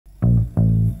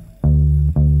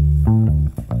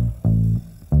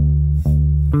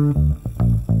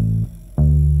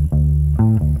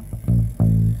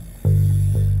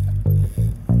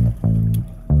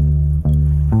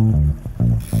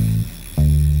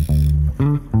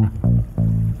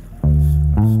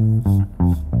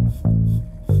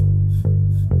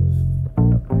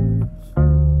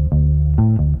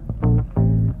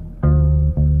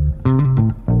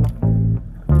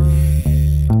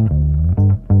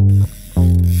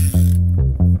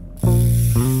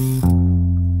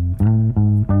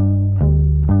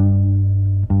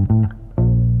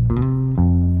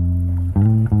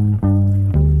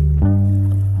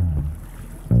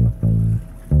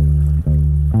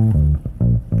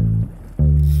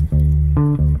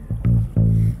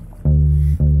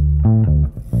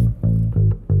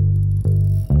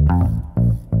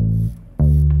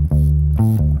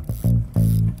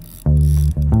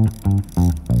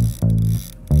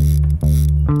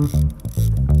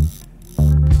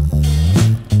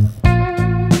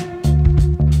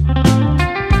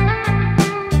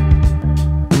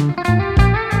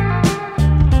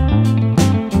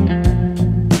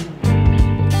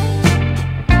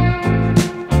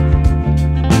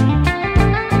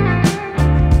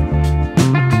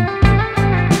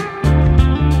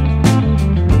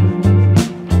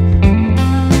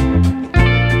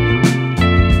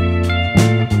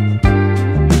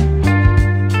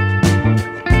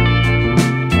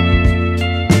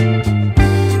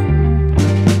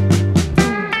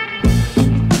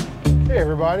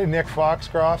everybody. Nick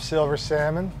Foxcroft, Silver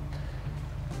Salmon.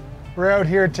 We're out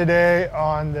here today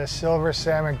on the Silver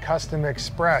Salmon Custom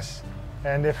Express.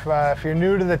 And if you're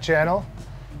new to the channel,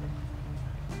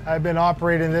 I've been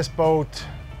operating this boat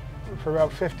for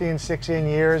about 15, 16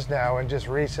 years now, and just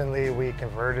recently we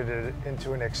converted it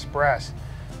into an Express.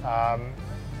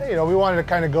 You know, we wanted to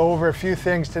kind of go over a few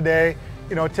things today.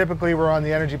 You know, typically we're on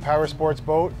the Energy Power Sports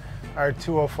boat, our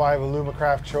 205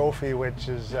 Alumacraft Trophy, which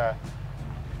has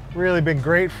really been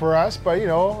great for us. But you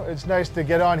know, it's nice to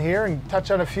get on here and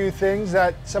touch on a few things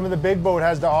that some of the big boat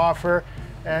has to offer,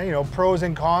 and you know, pros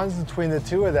and cons between the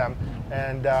two of them.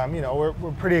 And you know,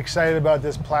 we're pretty excited about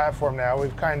this platform now.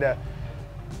 We've kind of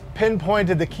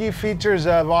pinpointed the key features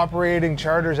of operating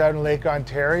charters out in Lake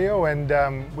Ontario, and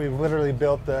we've literally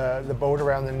built the boat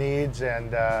around the needs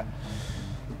and a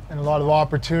lot of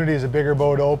opportunities a bigger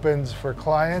boat opens for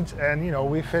clients. And you know,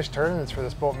 we fished tournaments for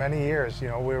this boat many years. You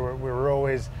know, we were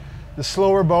always the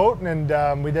slower boat,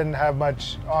 and we didn't have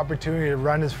much opportunity to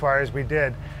run as far as we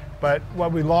did. But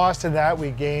what we lost in that,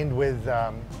 we gained with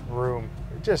room.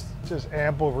 Just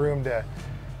ample room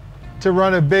to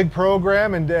run a big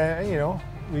program, and you know,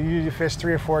 we usually fish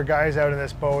 3 or 4 guys out in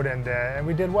this boat, and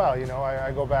we did well. You know,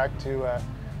 I go back to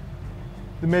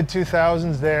the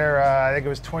mid-2000s there. I think it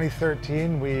was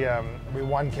 2013. We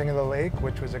won King of the Lake,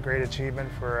 which was a great achievement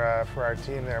for our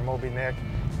team there, Moby Nick.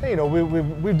 You know,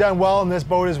 we've done well in this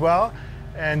boat as well.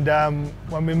 And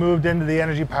when we moved into the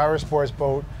Energy Power Sports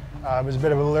boat, it was a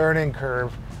bit of a learning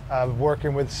curve of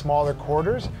working with smaller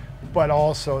quarters, but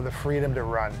also the freedom to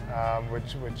run,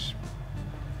 which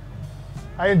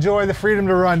I enjoy the freedom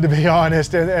to run, to be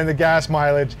honest, and the gas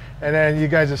mileage. And then you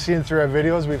guys have seen through our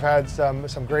videos, we've had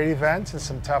some great events and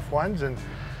some tough ones and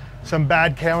some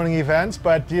bad counting events,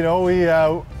 but you know, we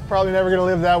probably never gonna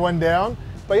live that one down.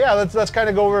 But yeah, let's kind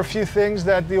of go over a few things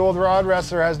that the old rod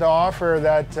wrestler has to offer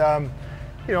that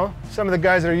you know, some of the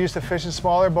guys that are used to fishing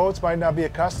smaller boats might not be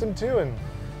accustomed to, and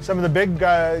some of the big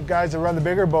guys that run the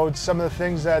bigger boats, some of the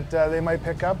things that they might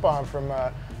pick up on from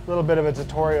a little bit of a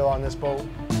tutorial on this boat.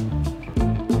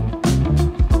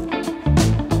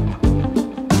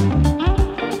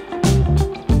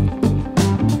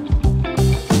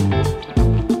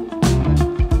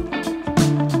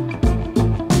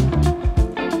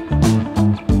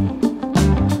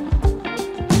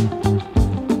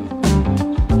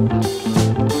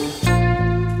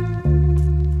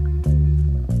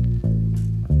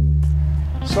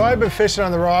 So I've been fishing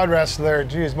on the rod wrestler,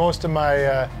 geez, most of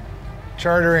my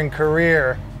chartering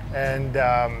career, and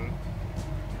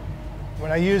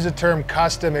when I use the term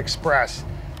Custom Express,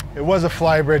 it was a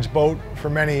flybridge boat for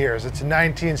many years. It's a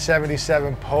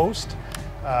 1977 Post.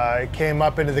 It came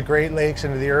up into the Great Lakes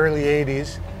into the early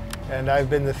 80s, and I've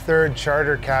been the 3rd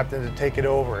charter captain to take it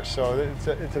over. So it's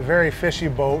a very fishy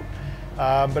boat.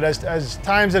 But as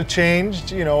times have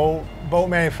changed, you know, boat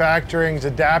manufacturing's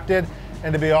adapted.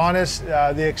 And to be honest,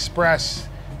 the Express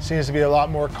seems to be a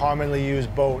lot more commonly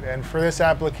used boat. And for this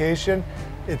application,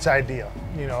 it's ideal.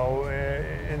 You know,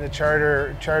 in the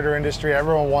charter industry,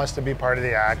 everyone wants to be part of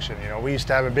the action. You know, we used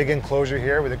to have a big enclosure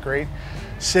here with a great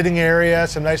sitting area,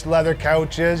 some nice leather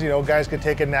couches, you know, guys could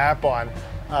take a nap on.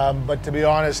 But to be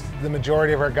honest, the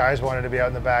majority of our guys wanted to be out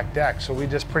in the back deck. So we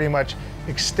just pretty much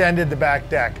extended the back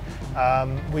deck.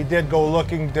 We did go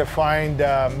looking to find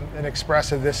an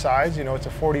Express of this size. You know, it's a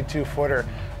 42-footer,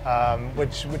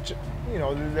 which you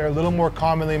know, they're a little more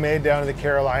commonly made down in the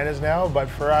Carolinas now. But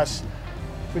for us,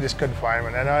 we just couldn't find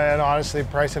one. And honestly,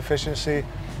 price efficiency,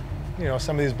 you know,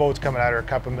 some of these boats coming out are a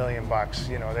couple $1 million.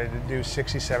 You know, they do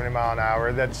 60, 70 mile an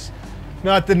hour. That's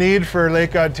not the need for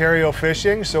Lake Ontario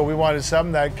fishing. So we wanted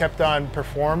something that kept on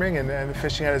performing and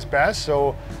fishing at its best.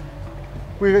 So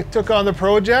we took on the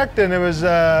project, and it was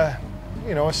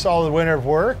you know, a solid winter of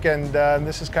work, and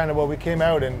this is kind of what we came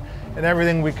out, and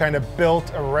everything we kind of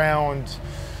built around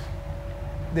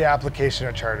the application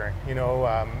of chartering. You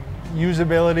know,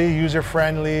 usability,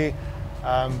 user-friendly,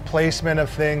 placement of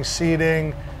things,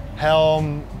 seating,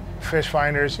 helm, fish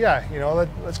finders. Yeah, you know,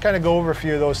 let's kind of go over a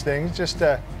few of those things just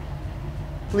to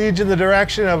lead you in the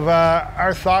direction of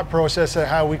our thought process of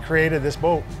how we created this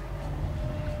boat.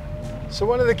 So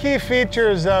one of the key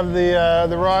features of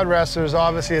the rod wrestler is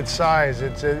obviously its size.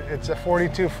 It's a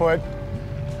 42-foot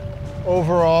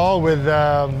overall with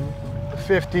a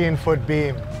 15-foot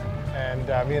beam, and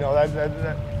you know,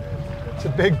 it's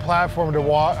a big platform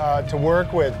to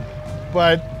work with.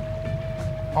 But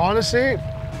honestly,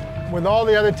 with all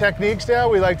the other techniques now,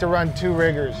 we like to run 2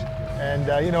 riggers.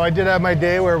 And you know, I did have my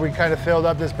day where we kind of filled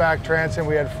up this back transom.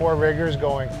 We had 4 riggers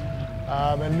going,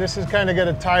 and this is kind of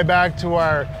going to tie back to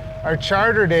our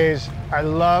charter days. I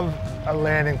love a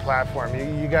landing platform.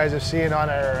 You guys have seen on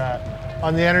our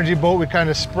On the energy boat, we kind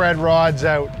of spread rods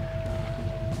out.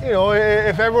 You know,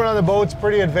 if everyone on the boat's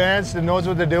pretty advanced and knows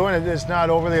what they're doing, it's not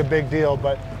overly a big deal.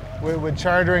 But with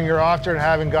chartering, you're often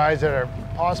having guys that are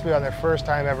possibly on their first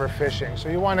time ever fishing. So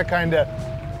you want to kind of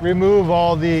remove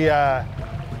all the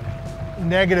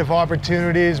negative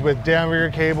opportunities with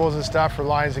downrigger cables and stuff for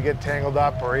lines to get tangled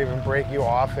up or even break you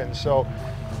off. And so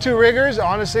 2 riggers,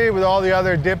 honestly, with all the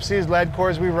other dipsies, lead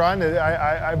cores we run,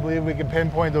 I believe we can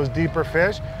pinpoint those deeper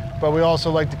fish, but we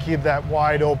also like to keep that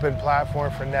wide open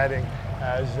platform for netting,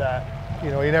 as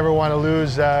you know, you never want to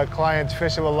lose clients'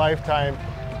 fish of a lifetime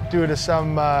due to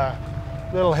some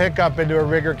little hiccup into a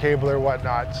rigger cable or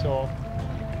whatnot. So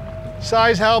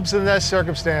size helps in this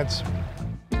circumstance.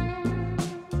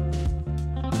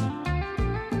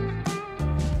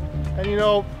 And you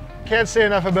know, can't say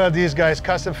enough about these guys,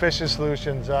 Custom Fishing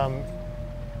Solutions. I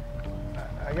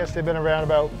guess they've been around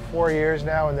about 4 years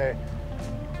now, and they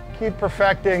keep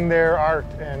perfecting their art.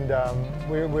 And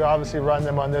we obviously run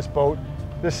them on this boat.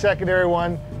 This secondary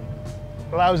one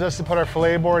allows us to put our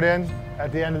fillet board in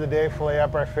at the end of the day, fillet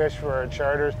up our fish for our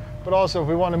charters. But also, if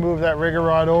we want to move that rigger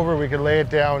rod over, we can lay it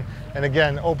down and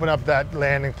again, open up that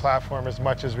landing platform as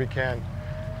much as we can.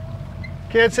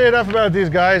 Can't say enough about these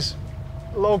guys.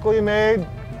 Locally made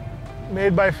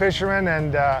by fishermen,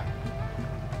 and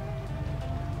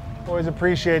always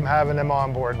appreciate having them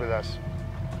on board with us.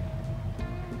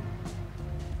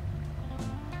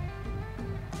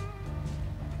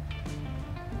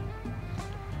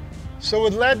 So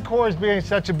with lead cores being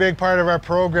such a big part of our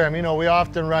program, you know, we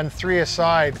often run 3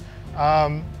 aside.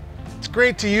 It's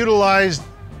great to utilize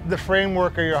the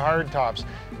framework of your hard tops.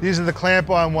 These are the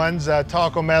clamp-on ones.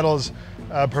 Taco Metals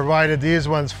provided these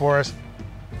ones for us.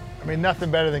 I mean, nothing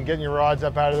better than getting your rods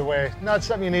up out of the way. Not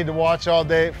something you need to watch all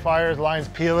day. Fires, lines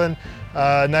peeling,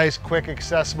 nice, quick,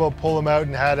 accessible, pull them out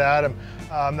and head at them.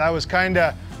 That was kind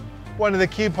of one of the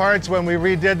key parts when we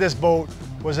redid this boat,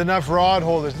 was enough rod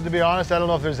holders. And to be honest, I don't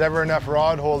know if there's ever enough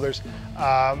rod holders,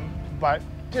 but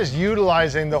just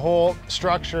utilizing the whole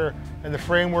structure and the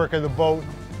framework of the boat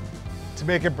to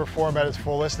make it perform at its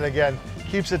fullest. And again,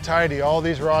 keeps it tidy. All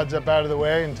these rods up out of the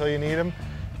way until you need them.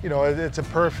 You know, it's a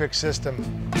perfect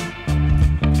system.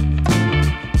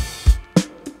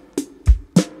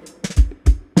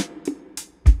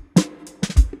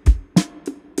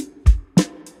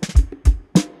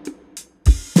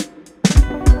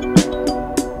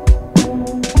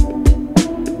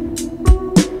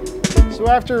 So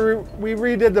after we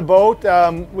redid the boat,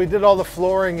 we did all the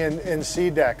flooring in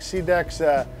Sea-Deck. Sea-Deck's,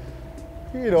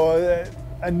 you know,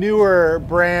 a newer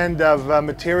brand of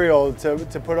material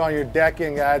to put on your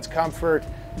decking. Adds comfort,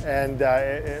 and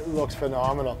it looks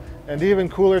phenomenal. And even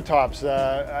cooler tops.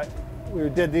 We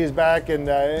did these back in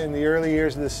the early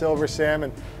years of the Silver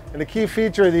Salmon. And the key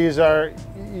feature of these are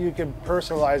you can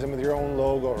personalize them with your own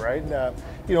logo, right?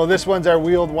 You know, this one's our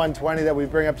wheeled 120 that we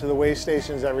bring up to the weigh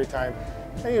stations every time.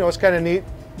 And, you know, it's kind of neat,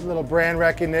 a little brand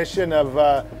recognition of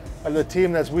the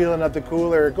team that's wheeling up the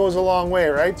cooler. It goes a long way,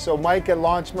 right? So Mike at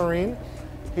Launch Marine,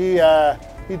 he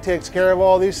takes care of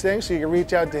all these things, so you can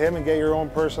reach out to him and get your own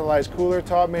personalized cooler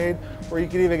top made, or you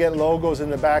can even get logos in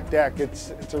the back deck.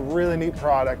 It's a really neat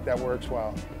product that works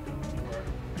well.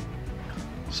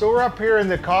 So we're up here in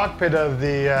the cockpit of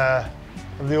the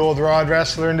old Rod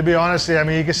Wrestler, and to be honest, I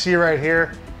mean, you can see right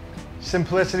here,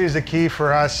 simplicity is the key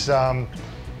for us.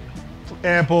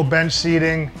 Ample bench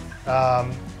seating,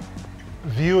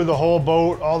 view of the whole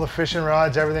boat, all the fishing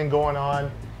rods, everything going on.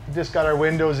 We just got our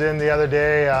windows in the other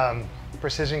day.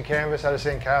 Precision Canvas out of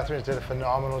St. Catharines did a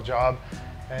phenomenal job,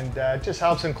 and it just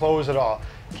helps enclose it all.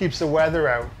 Keeps the weather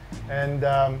out. And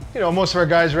you know, most of our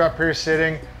guys are up here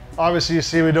sitting. Obviously you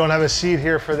see we don't have a seat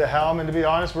here for the helm, and to be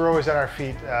honest, we're always at our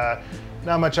feet.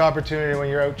 Not much opportunity when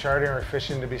you're out chartering or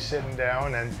fishing to be sitting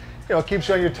down, and you know, it keeps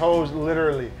you on your toes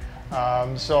literally.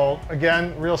 So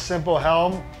again, real simple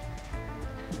helm,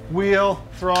 wheel,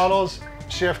 throttles,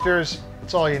 shifters,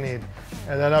 that's all you need.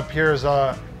 And then up here is,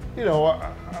 you know,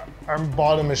 our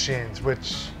bottom machines,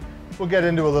 which we'll get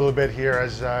into a little bit here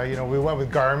as, you know, we went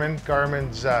with Garmin.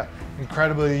 Garmin's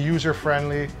incredibly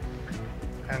user-friendly,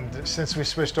 and since we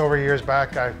switched over years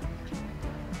back, I've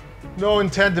no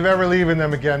intent of ever leaving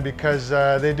them again, because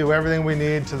they do everything we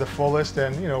need to the fullest,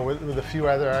 and you know, with a few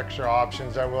other extra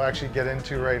options that we'll actually get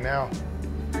into right now.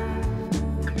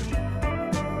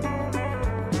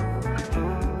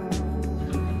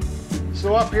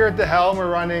 So up here at the helm, we're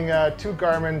running 2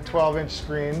 Garmin 12-inch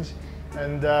screens,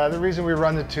 and the reason we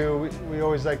run the 2, we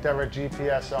always like to have our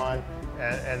GPS on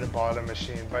and the bottom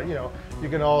machine, but you know, you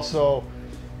can also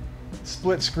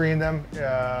split screen them.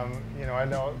 You know, I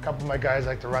know a couple of my guys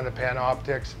like to run the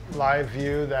Panoptics live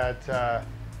view that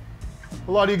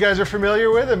a lot of you guys are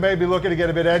familiar with and maybe looking to get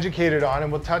a bit educated on,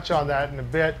 and we'll touch on that in a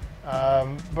bit.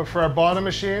 But for our bottom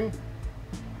machine,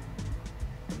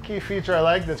 key feature I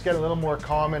like that's getting a little more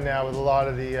common now with a lot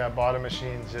of the bottom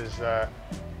machines is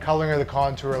coloring of the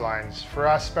contour lines. For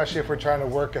us, especially if we're trying to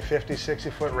work a 50, 60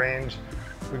 foot range,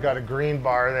 we've got a green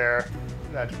bar there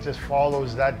that just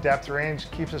follows that depth range,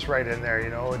 keeps us right in there, you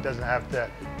know. It doesn't have to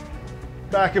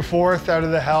back and forth out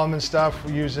of the helm and stuff.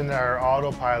 We're using our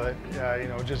autopilot, you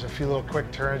know, just a few little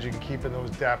quick turns, you can keep in those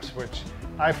depths, which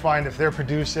I find if they're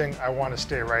producing, I want to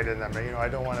stay right in them. You know, I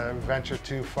don't want to venture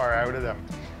too far out of them.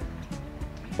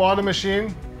 Bottom machine,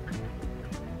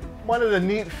 one of the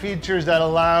neat features that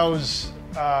allows,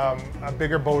 a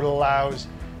bigger boat allows,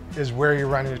 is where you're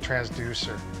running your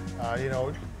transducer. You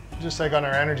know, just like on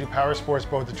our energy power sports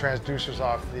boat, the transducer's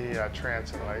off the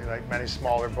transom, like many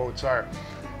smaller boats are.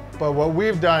 But what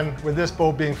we've done with this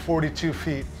boat being 42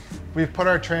 feet, we've put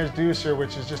our transducer,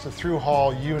 which is just a through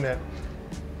haul unit,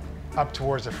 up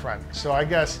towards the front. So I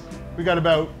guess we got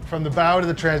about, from the bow to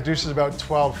the transducer is about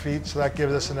 12 feet, so that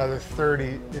gives us another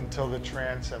 30 until the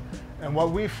transom. And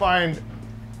what we find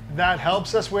that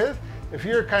helps us with, if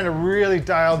you're kind of really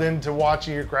dialed into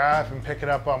watching your graph and picking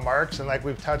up on marks, and like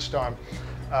we've touched on,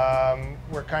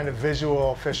 we're kind of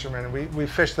visual fishermen. We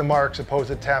fish the marks opposed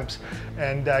to temps,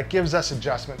 and that gives us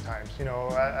adjustment times. You know,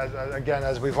 again,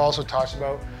 as we've also talked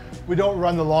about, we don't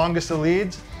run the longest of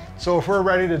leads. So if we're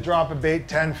ready to drop a bait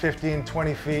 10, 15,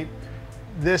 20 feet,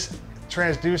 this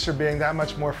transducer being that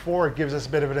much more forward gives us a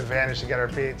bit of an advantage to get our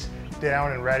baits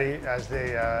down and ready as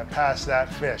they pass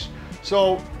that fish.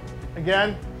 So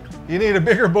again, you need a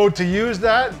bigger boat to use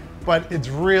that, but it's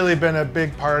really been a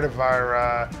big part of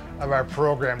our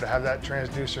program to have that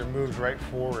transducer moved right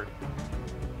forward.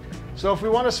 So if we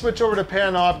want to switch over to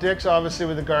pan optics, obviously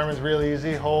with the Garmin's real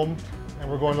easy, home, and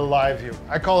we're going to live view.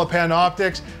 I call it pan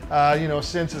optics, you know,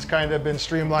 since it's kind of been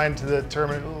streamlined to the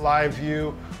term live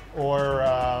view or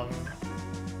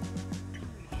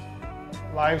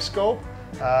live scope.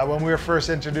 When we were first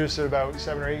introduced it about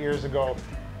 7 or 8 years ago,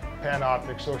 pan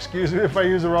optics. So excuse me if I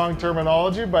use the wrong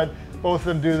terminology, but both of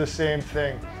them do the same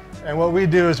thing. And what we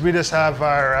do is we just have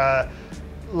our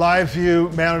live view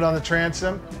mounted on the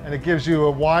transom, and it gives you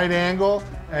a wide angle,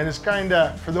 and it's kind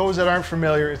of, for those that aren't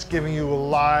familiar, it's giving you a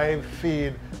live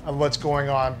feed of what's going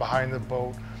on behind the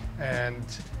boat. And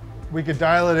we could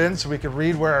dial it in so we could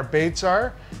read where our baits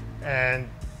are, and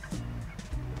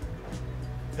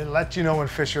it lets you know when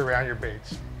fish are around your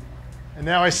baits. And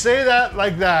now I say that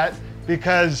like that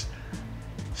because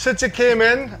since it came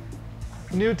in,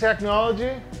 new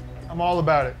technology, I'm all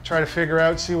about it. Try to figure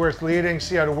out, see where it's leading,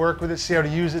 see how to work with it, see how to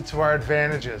use it to our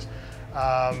advantages.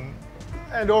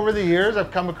 And over the years, I've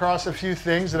come across a few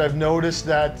things that I've noticed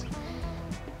that,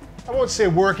 I won't say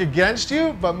work against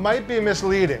you, but might be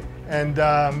misleading. And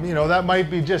you know, that might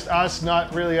be just us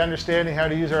not really understanding how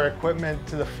to use our equipment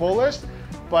to the fullest.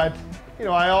 But you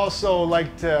know, I also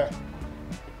like to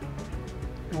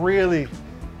really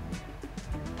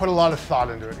put a lot of thought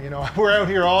into it. You know, we're out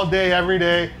here all day, every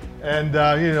day, and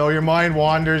you know, your mind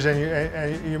wanders and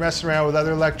you're messing around with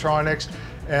other electronics.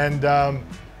 And I'm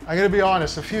gonna be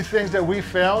honest, a few things that we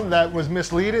found that was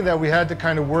misleading that we had to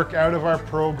kind of work out of our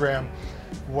program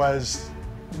was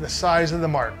the size of the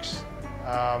marks.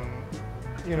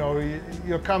 You know,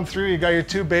 you'll come through, you got your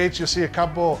two baits, you'll see a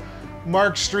couple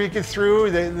marks streaking through.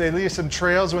 They leave some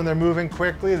trails when they're moving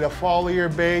quickly. They'll follow your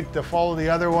bait, they'll follow the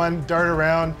other one, dart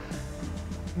around.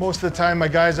 Most of the time my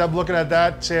guy's up looking at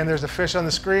that saying there's a fish on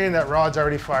the screen, that rod's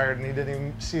already fired and he didn't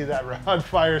even see that rod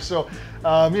fire. So,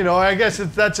 you know, I guess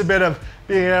that's a bit of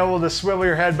being able to swivel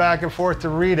your head back and forth to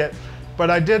read it. But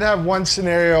I did have one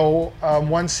scenario,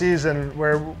 one season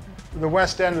where the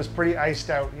west end was pretty iced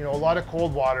out, you know, a lot of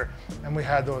cold water, and we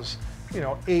had those, you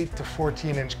know, 8 to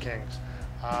 14 inch kings.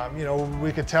 You know,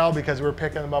 we could tell because we were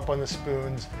picking them up on the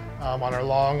spoons, on our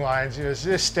long lines. You know, it's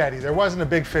just steady. There wasn't a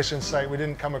big fish in sight. We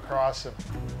didn't come across them.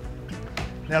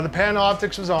 Now the pan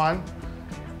optics was on.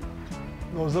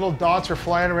 Those little dots were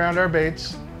flying around our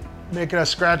baits, making us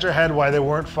scratch our head why they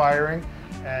weren't firing.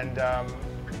 And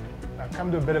I've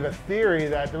come to a bit of a theory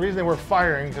that the reason they were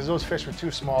firing because those fish were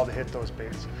too small to hit those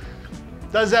baits.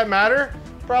 Does that matter?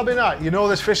 Probably not. You know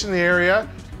there's fish in the area.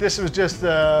 This was just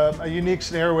a unique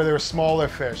scenario where there were smaller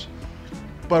fish.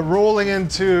 But rolling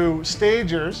into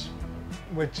stagers,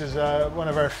 which is one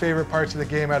of our favorite parts of the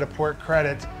game out of Port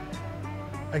Credit,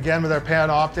 again with our pan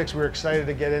optics, we were excited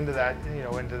to get into that, you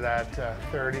know, into that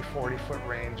 30, 40 foot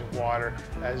range of water.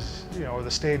 As you know, the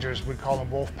stagers, we call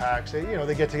them wolf packs. They, you know,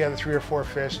 they get together 3 or 4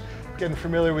 fish, getting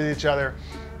familiar with each other.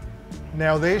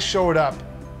 Now they showed up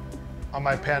on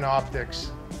my pan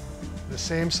optics, the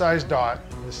same size dot,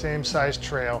 the same size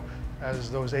trail,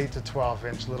 as those 8 to 12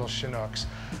 inch little Chinooks.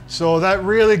 So that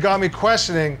really got me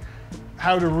questioning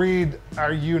how to read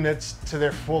our units to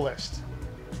their fullest.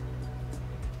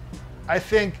 I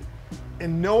think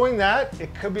in knowing that,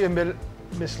 it could be a bit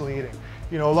misleading.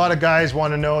 You know, a lot of guys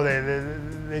want to know,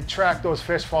 they track those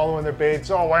fish following their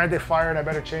baits. Oh, why aren't they firing? I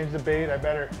better change the bait. I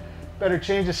better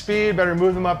change the speed, better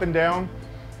move them up and down.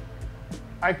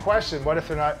 I question, what if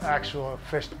they're not actual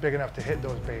fish big enough to hit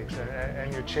those baits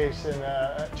and you're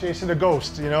chasing a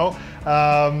ghost, you know?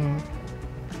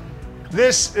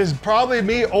 This is probably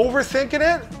me overthinking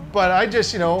it, but I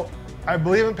just, you know, I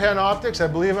believe in Panoptics, I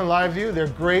believe in Live View. They're a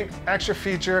great extra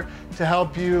feature to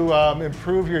help you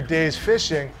improve your day's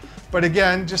fishing. But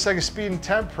again, just like a speed and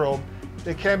temp probe,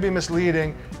 they can be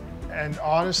misleading. And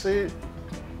honestly,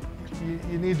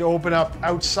 you need to open up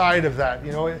outside of that.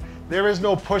 You know, there is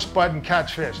no push button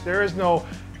catch fish. There is no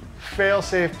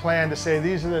fail-safe plan to say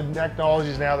these are the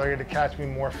technologies now that are going to catch me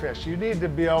more fish. You need to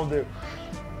be able to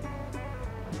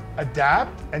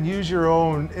adapt and use your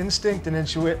own instinct and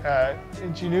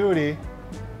ingenuity.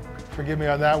 Forgive me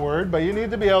on that word, but you need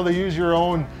to be able to use your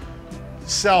own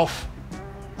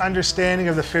self-understanding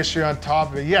of the fish you're on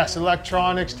top of it. Yes,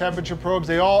 electronics, temperature probes,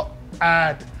 they all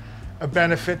add a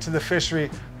benefit to the fishery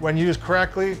when used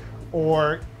correctly,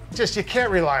 or just you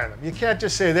can't rely on them. You can't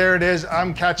just say, there it is,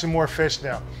 I'm catching more fish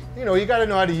now. You know, you got to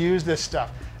know how to use this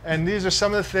stuff. And these are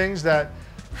some of the things that,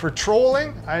 for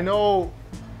trolling, I know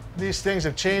these things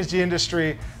have changed the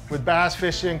industry with bass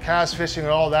fishing, cast fishing,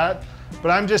 and all that, but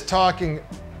I'm just talking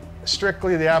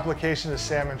strictly the application of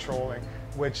salmon trolling,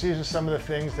 which these are some of the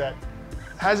things that,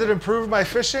 has it improved my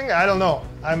fishing? I don't know.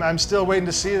 I'm still waiting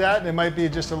to see that. It might be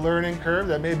just a learning curve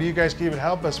that maybe you guys can even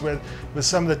help us with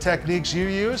some of the techniques you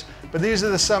use. But these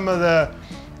are some of the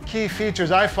key features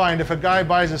I find if a guy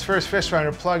buys his first fish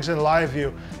finder, plugs in Live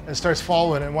View, and starts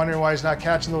following it and wondering why he's not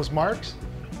catching those marks.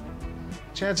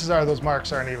 Chances are those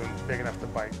marks aren't even big enough to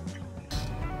bite.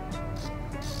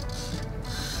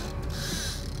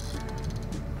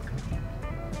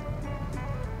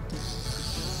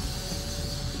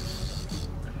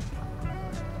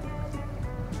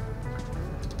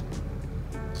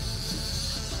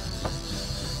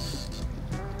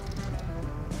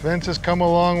 Vince has come a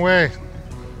long way.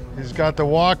 He's got the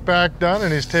walk back done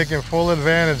and he's taking full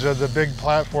advantage of the big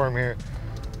platform here.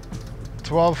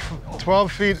 12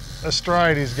 feet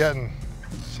astride he's getting.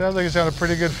 Sounds like he's got a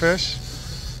pretty good fish.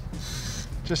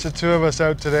 Just the two of us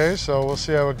out today, so we'll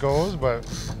see how it goes, but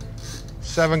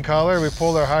 7 color. We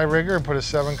pulled our high rigger and put a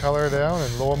 7 color down,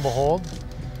 and lo and behold,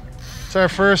 it's our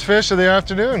first fish of the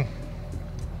afternoon.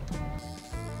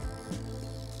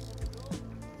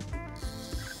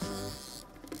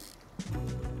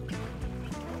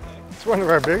 It's one of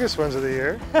our biggest ones of the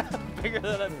year. Bigger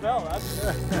than I felt, that's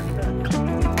good.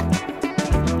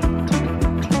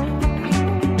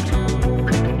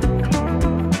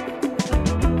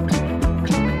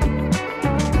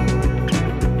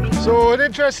 So an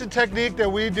interesting technique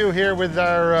that we do here with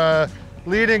our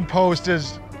leading post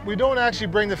is we don't actually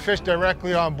bring the fish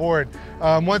directly on board.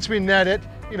 Once we net it,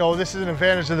 you know, this is an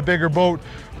advantage of the bigger boat.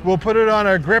 We'll put it on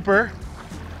our gripper,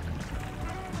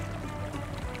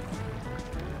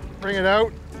 bring it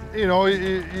out. You know,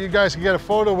 you guys can get a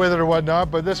photo with it or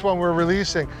whatnot, but this one we're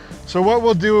releasing. So what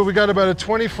we'll do, we got about a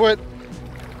 20 foot,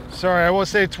 sorry, I won't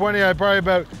say 20, probably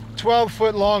about 12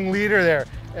 foot long leader there.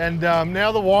 And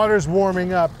now the water's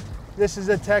warming up. This is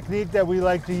a technique that we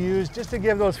like to use just to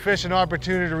give those fish an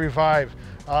opportunity to revive.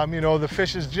 You know, the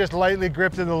fish is just lightly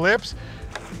gripped in the lips.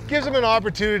 Gives them an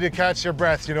opportunity to catch their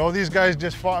breath. You know, these guys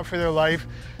just fought for their life.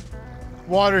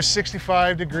 Water's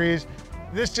 65 degrees.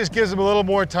 This just gives them a little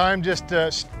more time just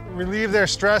to relieve their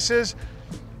stresses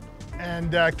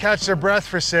and catch their breath,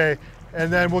 for say.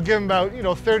 And then we'll give them about, you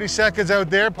know, 30 seconds out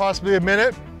there, possibly a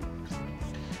minute,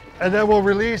 and then we'll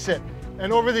release it.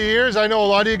 And over the years, I know a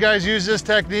lot of you guys use this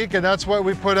technique, and that's what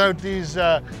we put out these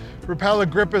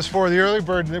repellent grippers for, the early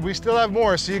bird. And we still have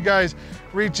more, so you guys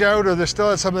reach out, or they're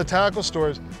still at some of the tackle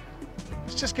stores.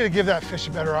 It's just gonna give that fish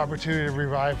a better opportunity to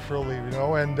revive fully, you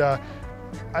know. And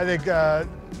I think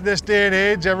this day and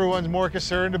age, everyone's more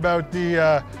concerned about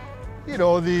the, you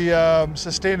know, the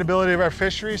sustainability of our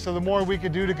fishery. So the more we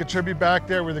can do to contribute back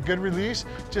there with a good release,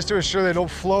 just to ensure they don't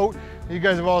float. You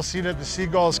guys have all seen it, the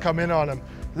seagulls come in on them.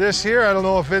 This here, I don't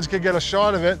know if Vince can get a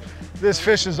shot of it. This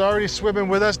fish is already swimming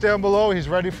with us down below. He's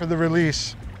ready for the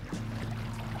release.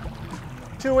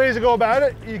 2 ways to go about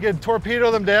it. You can torpedo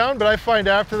them down, but I find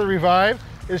after the revive,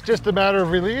 it's just a matter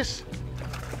of release,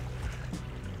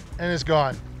 and it's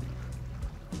gone.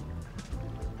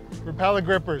 Repellent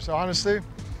grippers, honestly,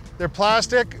 they're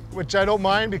plastic, which I don't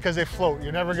mind because they float.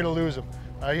 You're never gonna lose them.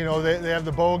 You know, they have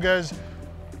the bogas.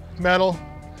 metal,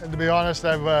 and to be honest,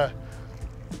 I've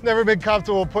never been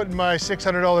comfortable putting my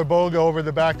 $600 boga over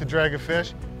the back to drag a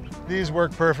fish. These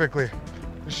work perfectly.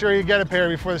 Be sure you get a pair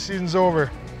before the season's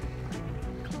over.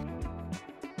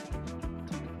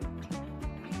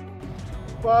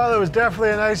 Well, it was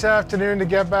definitely a nice afternoon to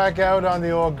get back out on the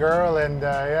old girl, and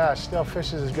yeah, still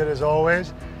fishes as good as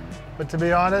always. But to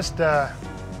be honest,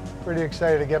 pretty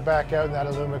excited to get back out in that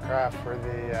Alumacraft for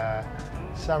the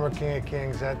Summer King of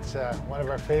Kings. That's one of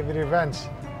our favorite events.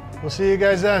 We'll see you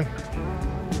guys then.